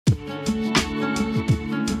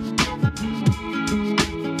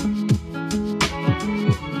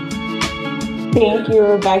Thank you,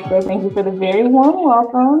 Rebecca. Thank you for the very warm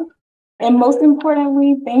welcome. And most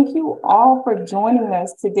importantly, thank you all for joining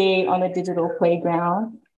us today on the Digital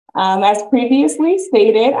Playground. As previously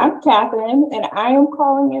stated, I'm Kathryn, and I am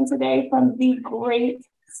calling in today from the great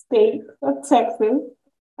state of Texas,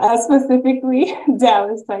 specifically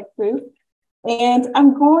Dallas, Texas. And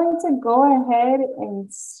I'm going to go ahead and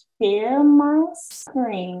share my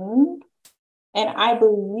screen. And I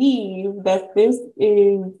believe that this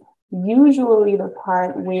is usually the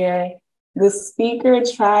part where the speaker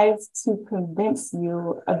tries to convince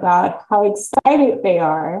you about how excited they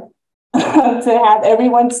are to have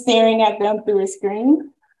everyone staring at them through a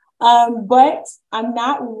screen. But I'm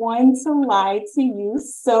not one to lie to you.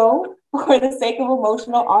 So for the sake of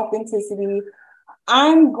emotional authenticity,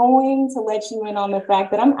 I'm going to let you in on the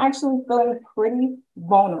fact that I'm actually feeling pretty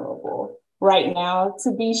vulnerable right now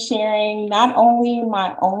to be sharing not only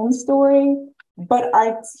my own story, but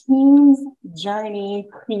our team's journey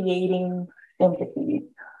creating empathy.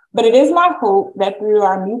 But it is my hope that through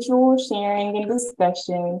our mutual sharing and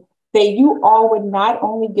discussion, that you all would not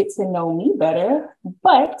only get to know me better,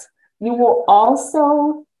 but you will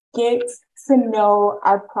also get to know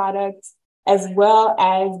our product, as well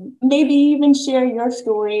as maybe even share your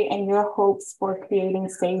story and your hopes for creating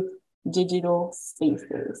safe digital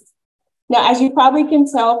spaces. Now, as you probably can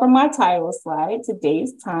tell from my title slide,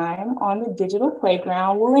 today's time on the Digital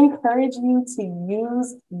Playground will encourage you to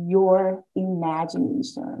use your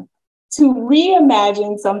imagination, to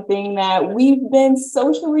reimagine something that we've been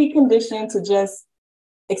socially conditioned to just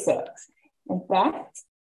accept. In fact,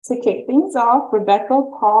 to kick things off, Rebecca,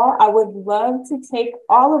 Paul, I would love to take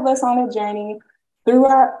all of us on a journey through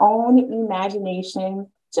our own imagination,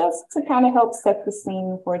 just to kind of help set the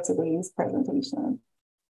scene for today's presentation.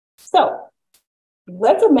 So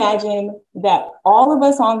let's imagine that all of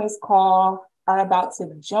us on this call are about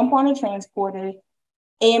to jump on a transporter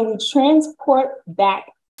and we transport back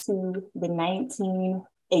to the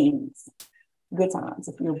 1980s. Good times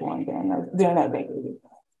if you were born during that decade.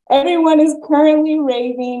 Everyone is currently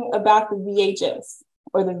raving about the VHS,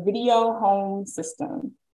 or the video home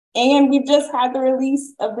system. And we've just had the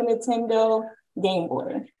release of the Nintendo Game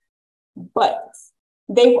Boy. But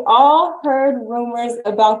they've all heard rumors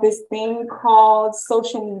about this thing called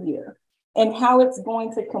social media and how it's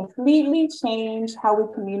going to completely change how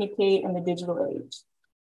we communicate in the digital age.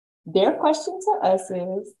 Their question to us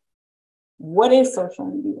is, what is social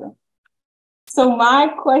media? So my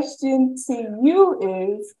question to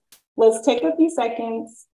you is, let's take a few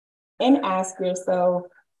seconds and ask yourself,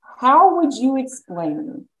 how would you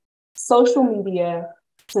explain social media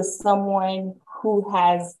to someone who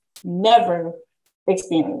has never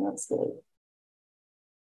experienced it?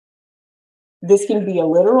 This can be a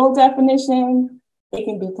literal definition, it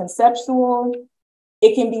can be conceptual,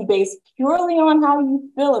 it can be based purely on how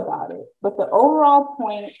you feel about it. But the overall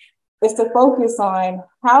point is to focus on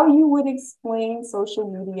how you would explain social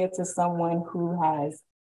media to someone who has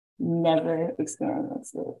never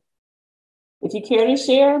experienced it. If you care to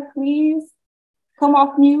share, please come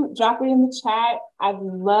off mute, drop it in the chat. I'd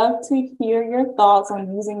love to hear your thoughts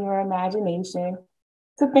on using your imagination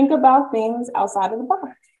to think about things outside of the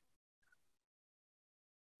box.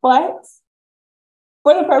 But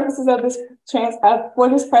for the purposes of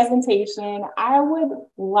this presentation, I would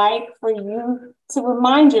like for you to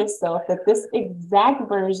remind yourself that this exact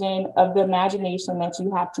version of the imagination that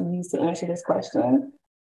you have to use to answer this question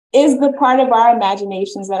is the part of our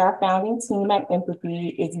imaginations that our founding team at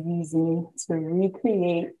Inpathy is using to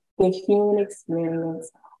recreate the human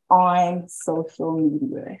experience on social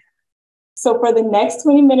media. So for the next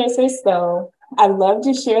 20 minutes or so, I'd love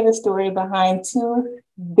to share the story behind two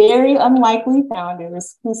very unlikely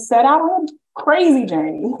founders who set out on a crazy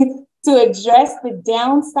journey to address the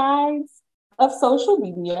downsides of social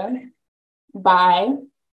media by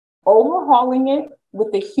overhauling it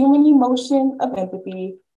with the human emotion of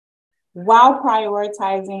empathy while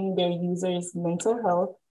prioritizing their users' mental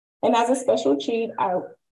health. And as a special treat, I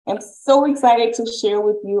am so excited to share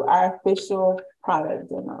with you our official product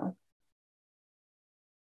demo.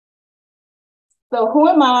 So who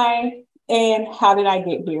am I and how did I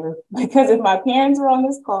get here? Because if my parents were on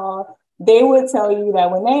this call, they would tell you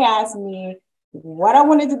that when they asked me what I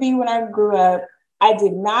wanted to be when I grew up, I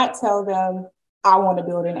did not tell them I want to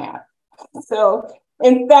build an app. So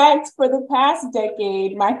in fact, for the past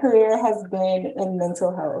decade, my career has been in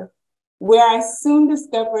mental health, where I soon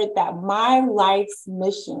discovered that my life's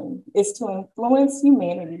mission is to influence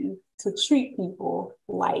humanity to treat people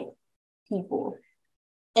like people.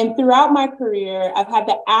 And throughout my career, I've had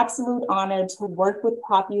the absolute honor to work with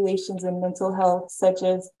populations in mental health, such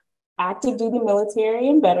as active duty military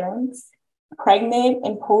and veterans, pregnant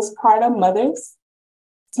and postpartum mothers,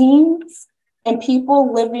 teens, and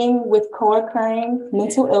people living with co-occurring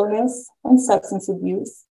mental illness and substance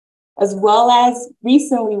abuse, as well as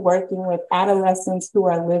recently working with adolescents who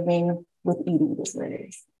are living with eating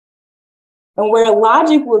disorders. And where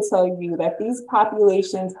logic will tell you that these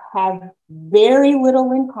populations have very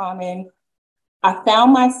little in common, I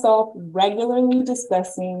found myself regularly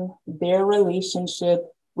discussing their relationship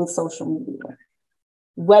with social media,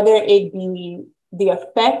 whether it be the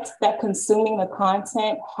effect that consuming the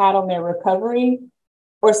content had on their recovery,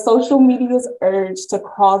 or social media's urge to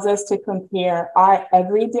cause us to compare our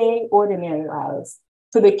everyday, ordinary lives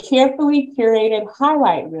to the carefully curated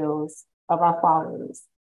highlight reels of our followers.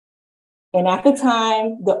 And at the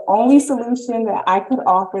time, the only solution that I could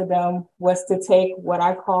offer them was to take what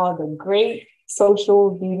I call the great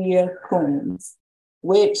social media cleanse,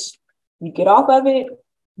 which you get off of it,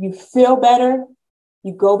 you feel better,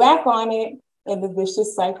 you go back on it, and the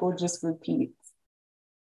vicious cycle just repeats.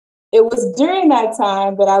 It was during that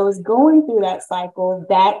time that I was going through that cycle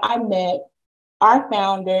that I met our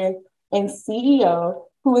founder and CEO,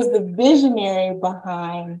 who is the visionary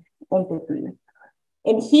behind Inpathy.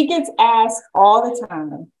 And he gets asked all the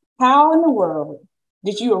time, how in the world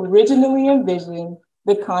did you originally envision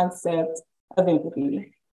the concept of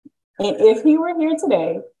empathy? And if he were here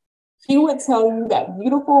today, he would tell you that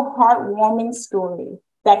beautiful, heartwarming story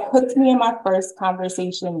that hooked me in my first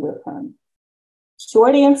conversation with him.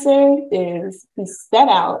 Short answer is he set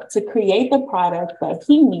out to create the product that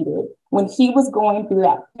he needed when he was going through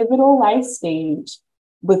that pivotal life stage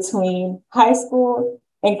between high school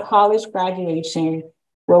and college graduation,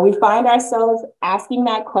 where we find ourselves asking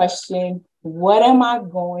that question, what am I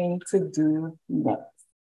going to do next?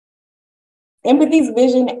 Empathy's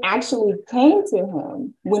vision actually came to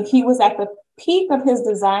him when he was at the peak of his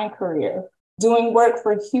design career, doing work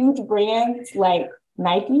for huge brands like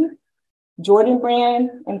Nike, Jordan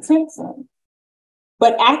Brand, and Tencent.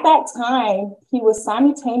 But at that time, he was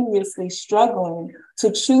simultaneously struggling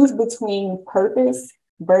to choose between purpose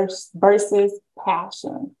versus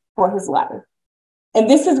passion for his life. And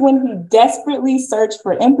this is when he desperately searched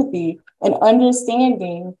for empathy and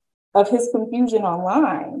understanding of his confusion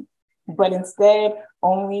online, but instead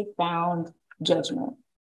only found judgment.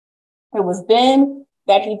 It was then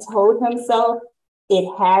that he told himself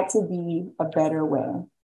it had to be a better way,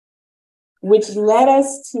 which led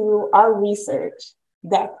us to our research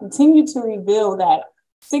that continued to reveal that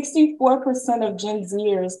 64% of Gen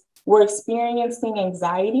Zers were experiencing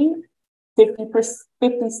anxiety,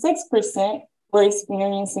 56% were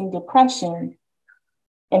experiencing depression,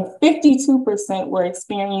 and 52% were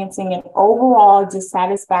experiencing an overall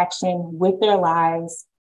dissatisfaction with their lives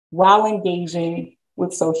while engaging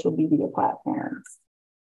with social media platforms.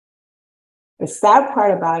 The sad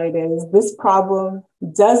part about it is this problem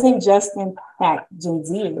doesn't just impact Gen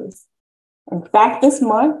Zers. In fact, this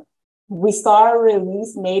month, we saw a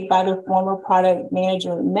release made by the former product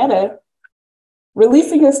manager at Meta,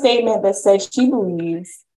 releasing a statement that says she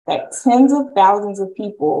believes that tens of thousands of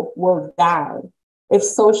people will die if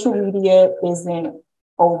social media isn't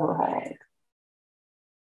overhauled.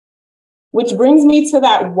 Which brings me to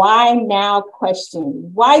that why now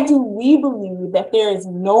question. Why do we believe that there is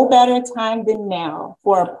no better time than now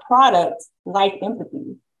for a product like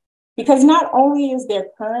Empathy? Because not only is there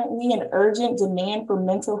currently an urgent demand for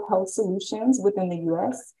mental health solutions within the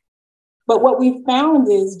US, but what we found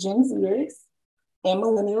is Gen Zers and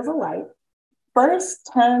millennials alike first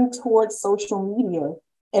turn towards social media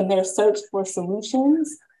in their search for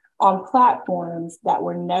solutions on platforms that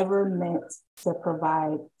were never meant to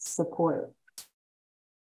provide support.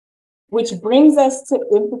 Which brings us to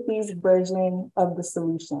Empathy's version of the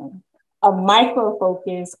solution, a micro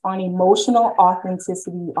focus on emotional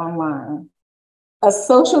authenticity online, a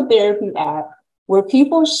social therapy app where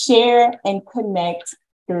people share and connect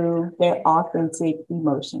through their authentic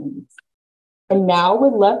emotions. And now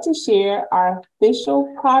we'd love to share our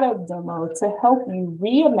official product demo to help you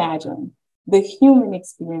reimagine the human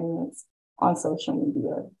experience on social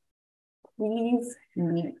media. Please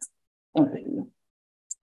meet Empathy.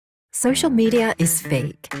 Social media is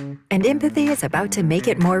fake, and Empathy is about to make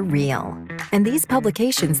it more real. And these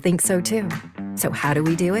publications think so too. So how do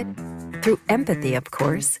we do it? Through Empathy, of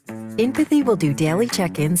course. Empathy will do daily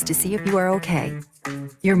check-ins to see if you are okay.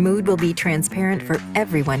 Your mood will be transparent for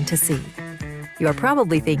everyone to see. You are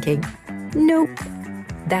probably thinking, nope.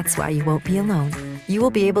 That's why you won't be alone. You will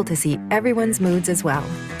be able to see everyone's moods as well.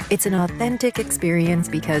 It's an authentic experience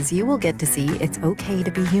because you will get to see it's okay to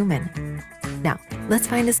be human. Now, let's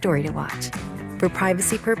find a story to watch. For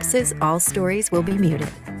privacy purposes, all stories will be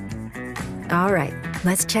muted. All right,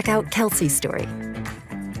 Let's check out Kelsey's story.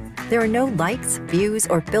 There are no likes, views,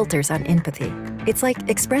 or filters on Inpathy. It's like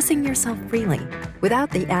expressing yourself freely, without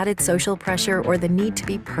the added social pressure or the need to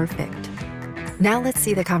be perfect. Now let's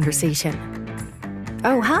see the conversation.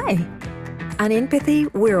 Oh, hi! On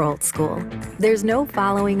Inpathy, we're old school. There's no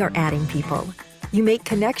following or adding people. You make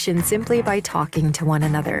connections simply by talking to one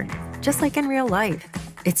another, just like in real life.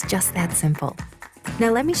 It's just that simple. Now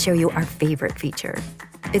let me show you our favorite feature.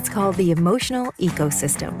 It's called the emotional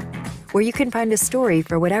ecosystem, where you can find a story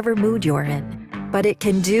for whatever mood you're in. But it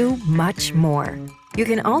can do much more. You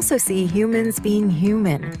can also see humans being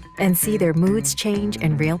human and see their moods change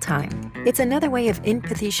in real time. It's another way of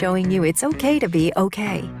Inpathy showing you it's okay to be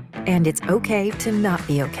okay, and it's okay to not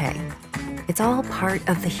be okay. It's all part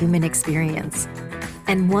of the human experience.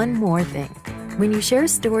 And one more thing. When you share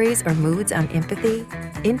stories or moods on Inpathy,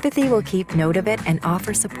 Inpathy will keep note of it and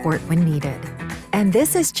offer support when needed. And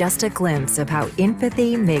this is just a glimpse of how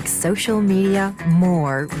Inpathy makes social media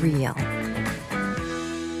more real.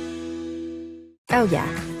 Oh yeah,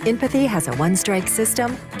 Inpathy has a one-strike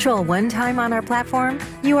system. Troll one time on our platform,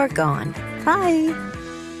 you are gone. Bye!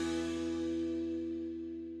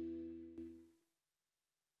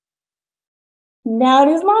 Now,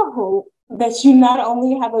 it is my hope that you not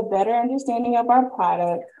only have a better understanding of our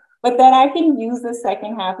product, but that I can use the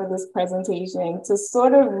second half of this presentation to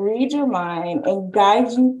sort of read your mind and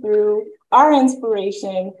guide you through our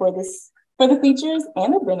inspiration for the features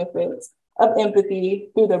and the benefits of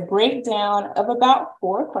Inpathy through the breakdown of about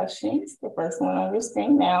 4 questions, the first one on your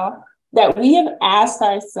screen now, that we have asked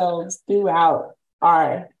ourselves throughout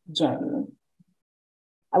our journey.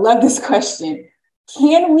 I love this question.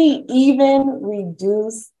 Can we even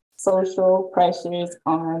reduce social pressures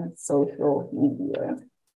on social media?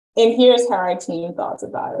 And here's how our team thought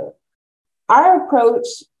about it. Our approach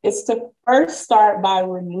is to first start by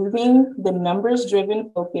removing the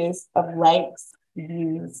numbers-driven focus of likes,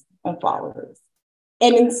 views, and followers,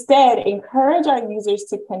 and instead encourage our users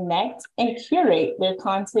to connect and curate their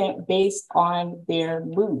content based on their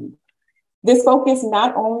mood. This focus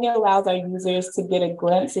not only allows our users to get a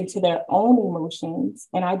glimpse into their own emotions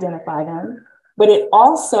and identify them, but it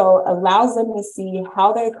also allows them to see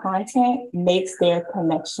how their content makes their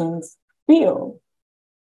connections feel.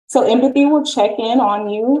 So Inpathy will check in on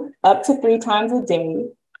you up to 3 times a day,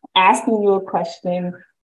 asking you a question,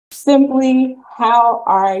 simply, how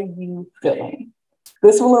are you feeling?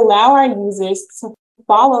 This will allow our users to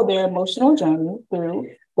follow their emotional journey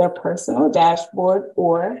through their personal dashboard,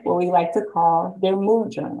 or what we like to call their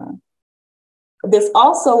mood journal. This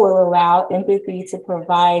also will allow Inpathy to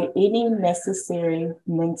provide any necessary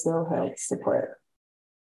mental health support.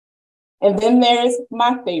 And then there's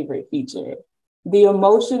my favorite feature, the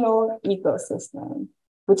emotional ecosystem,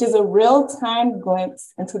 which is a real-time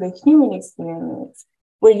glimpse into the human experience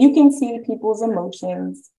where you can see people's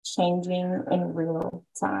emotions changing in real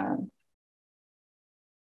time.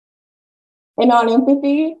 And on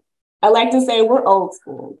Inpathy, I like to say we're old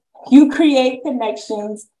school. You create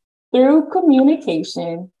connections through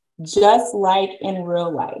communication, just like in real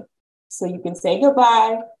life. So you can say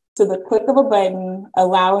goodbye to the click of a button,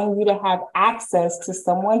 allowing you to have access to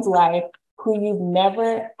someone's life who you've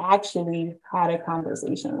never actually had a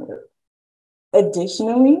conversation with.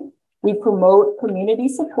 Additionally, we promote community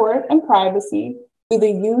support and privacy through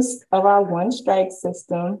the use of our one-strike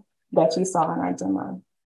system that you saw in our demo.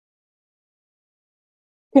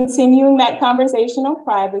 Continuing that conversation on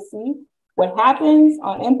privacy, what happens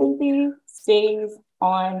on Inpathy stays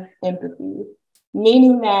on Inpathy,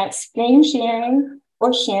 meaning that screen sharing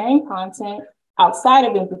or sharing content outside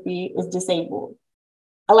of Inpathy is disabled.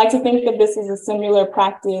 I like to think of this as a similar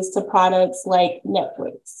practice to products like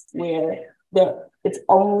Netflix, where it's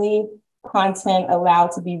only content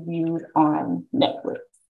allowed to be viewed on Netflix.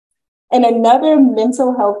 And another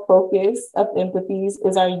mental health focus of Inpathies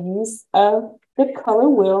is our use of the color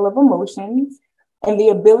wheel of emotions and the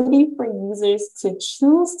ability for users to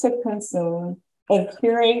choose to consume and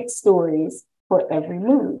curate stories for every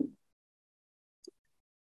mood.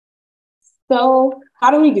 So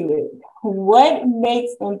how do we do it? What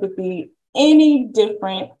makes Inpathy any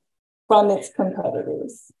different from its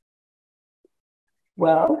competitors?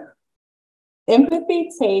 Well, Inpathy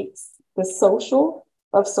takes the social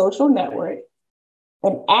of social networks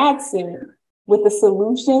and adds it with the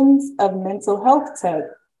solutions of mental health tech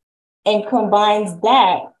and combines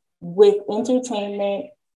that with entertainment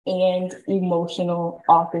and emotional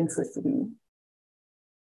authenticity.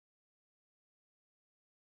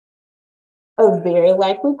 A very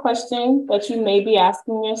likely question that you may be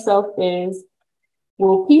asking yourself is,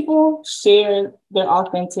 will people share their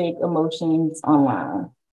authentic emotions online?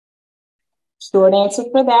 Short answer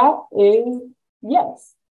for that is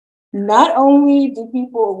yes. Not only do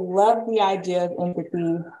people love the idea of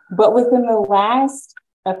empathy, but within the last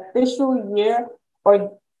official year,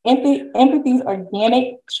 or empathy's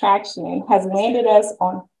organic traction has landed us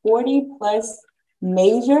on 40 plus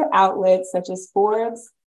major outlets such as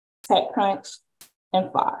Forbes, TechCrunch,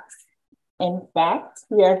 and Fox. In fact,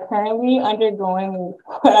 we are currently undergoing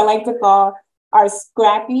what I like to call our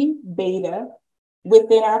scrappy beta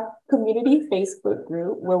within our community Facebook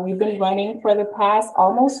group, where we've been running for the past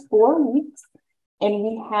almost 4 weeks, and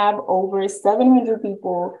we have over 700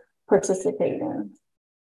 people participating.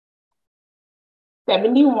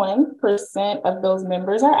 71% of those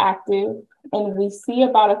members are active, and we see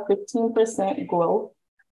about a 15% growth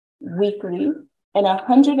weekly and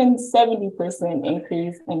 170%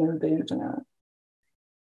 increase in engagement.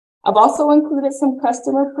 I've also included some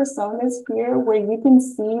customer personas here where you can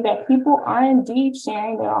see that people are indeed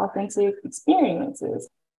sharing their authentic experiences.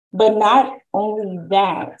 But not only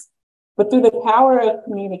that, but through the power of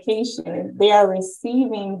communication, they are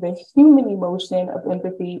receiving the human emotion of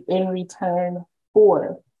empathy in return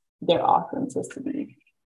for their authenticity.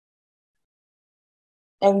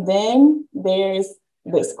 And then there's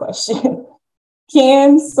this question.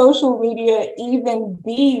 Can social media even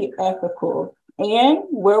be ethical? And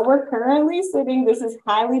where we're currently sitting, this is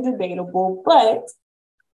highly debatable, but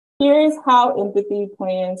here's how empathy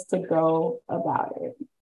plans to go about it.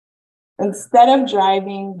 Instead of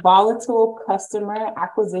driving volatile customer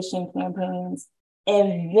acquisition campaigns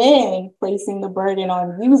and then placing the burden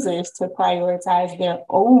on users to prioritize their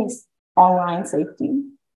own online safety,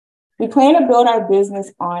 we plan to build our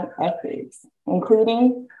business on ethics,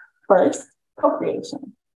 including first,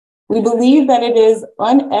 co-creation. We believe that it is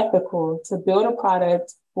unethical to build a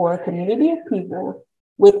product for a community of people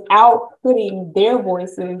without putting their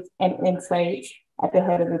voices and insights at the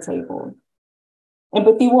head of the table.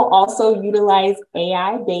 Empathy will also utilize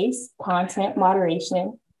AI-based content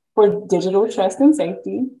moderation for digital trust and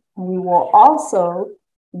safety. We will also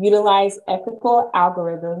utilize ethical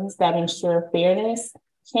algorithms that ensure fairness,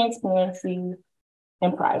 transparency,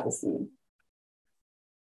 and privacy.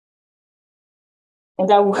 And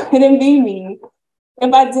that wouldn't be me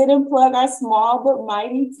if I didn't plug our small but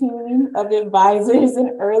mighty team of advisors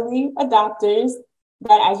and early adopters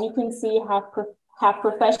that, as you can see, have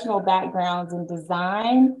professional backgrounds in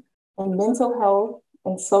design and mental health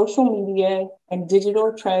and social media and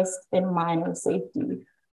digital trust and minor safety.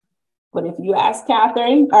 But if you ask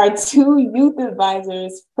Kathryn, our 2 youth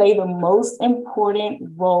advisors play the most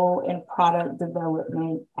important role in product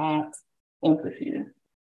development at Empathy.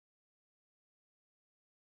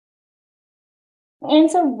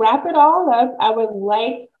 And to wrap it all up, I would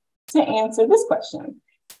like to answer this question.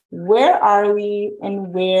 Where are we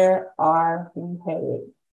and where are we headed?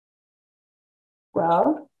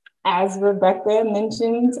 Well, as Rebecca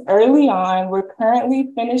mentioned early on, we're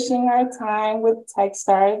currently finishing our time with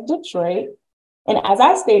Techstars Detroit. And as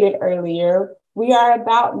I stated earlier, we are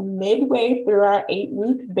about midway through our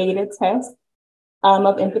 8-week beta test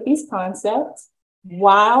of Empathy's concept,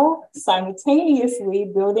 while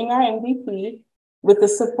simultaneously building our MVP with the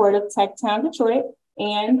support of TechTown Detroit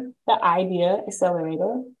and the Idea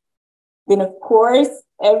Accelerator. Then, of course,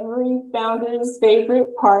 every founder's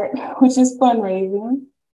favorite part, which is fundraising.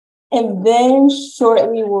 And then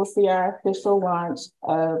shortly, we'll see our official launch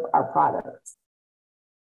of our products.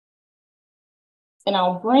 And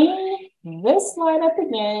I'll bring this slide up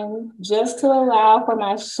again just to allow for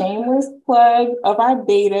my shameless plug of our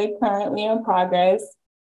beta currently in progress.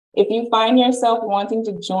 If you find yourself wanting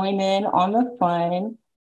to join in on the fun,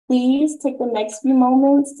 please take the next few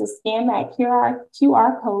moments to scan that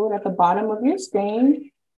QR code at the bottom of your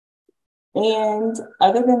screen. And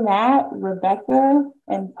other than that, Rebecca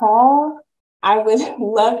and Paul, I would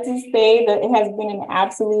love to say that it has been an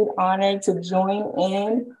absolute honor to join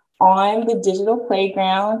in on the digital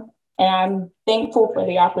playground. And I'm thankful for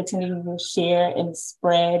the opportunity to share and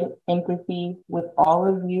spread empathy with all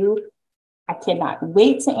of you. I cannot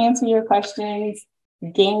wait to answer your questions,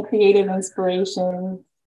 gain creative inspiration,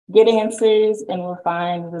 get answers, and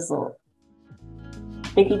refine results.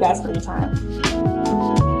 Thank you guys for your time.